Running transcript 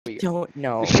don't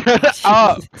know. Shut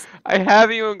up! I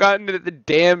haven't even gotten to the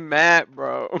damn map,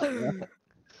 bro.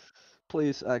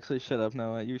 Please, actually, shut up,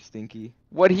 Noah. You're stinky.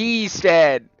 What he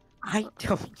said. I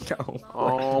don't know.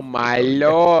 Oh my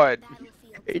lord.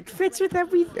 It fits with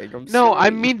everything. I'm No, I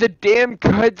sorry. mean the damn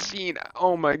cutscene.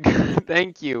 Oh my god,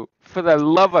 thank you. For the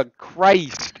love of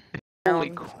Christ.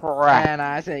 Holy crap. And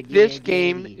I said, This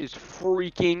game is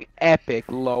freaking epic,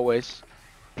 Lois.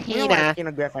 We don't want Peter,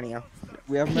 to graph on you.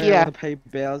 we haven't been Peter. able to pay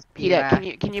bills. Peter,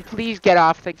 can you please get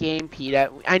off the game, Peter?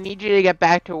 I need you to get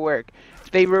back to work.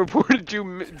 They reported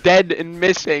you dead and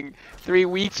missing 3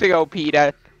 weeks ago,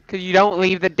 Peter. Because you don't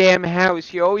leave the damn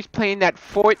house. You're always playing that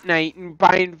Fortnite and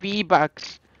buying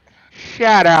V-Bucks.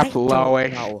 Shut I up, don't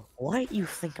Lois. know what you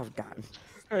think I've done.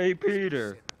 Hey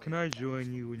Peter, can I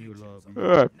join you in your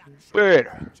lobby?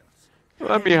 Peter,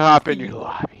 let me hop in your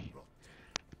lobby.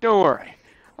 Don't worry.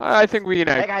 I think we can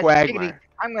Hey have guys, Quagmire. Giggity,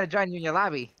 I'm gonna join you in your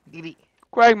lobby. Giggity.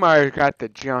 Quagmire's got the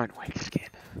John Wick skin.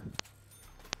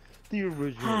 The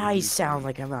original. I sound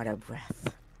like I'm out of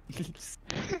breath.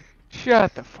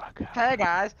 Shut the fuck up. Hey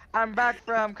guys, I'm back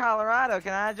from Colorado.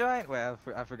 Can I join? Well,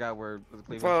 I forgot where the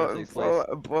Cleveland show takes place.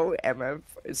 Bro, MF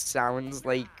sounds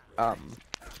like,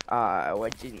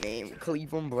 what's his name?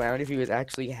 Cleveland Brown if he was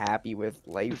actually happy with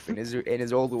life and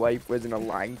his old wife wasn't a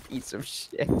lying piece of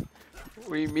shit. What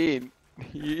do you mean?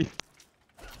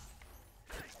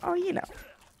 Oh, you know.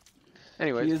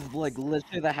 Anyways. He is like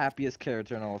literally the happiest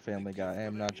character in all of Family Guy. I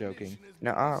am not joking.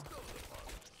 No.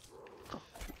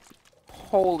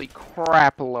 Holy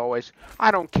crap, Lois.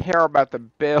 I don't care about the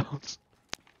bills.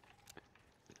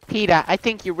 Peter, I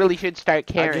think you really should start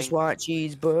caring. I just want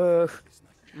cheeseburger.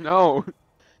 No.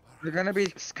 You're gonna be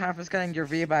confiscating your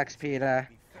V-Bucks, Peter.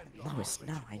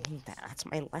 No, I need that. That's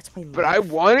my But I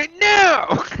want it now!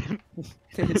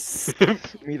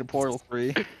 Me the portal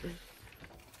free.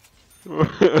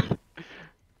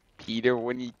 Peter,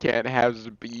 when you can't have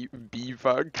the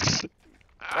B-Bucks.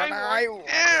 I want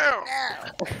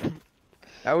now!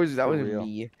 That was real.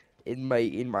 me in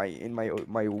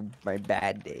my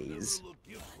bad days.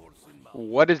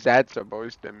 What is that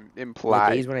supposed to The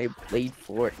imply? days when I played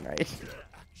Fortnite.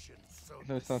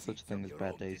 There's no such thing as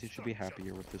bad days. You should be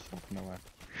happier with yourself, Noah.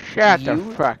 Shut the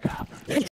You- fuck up.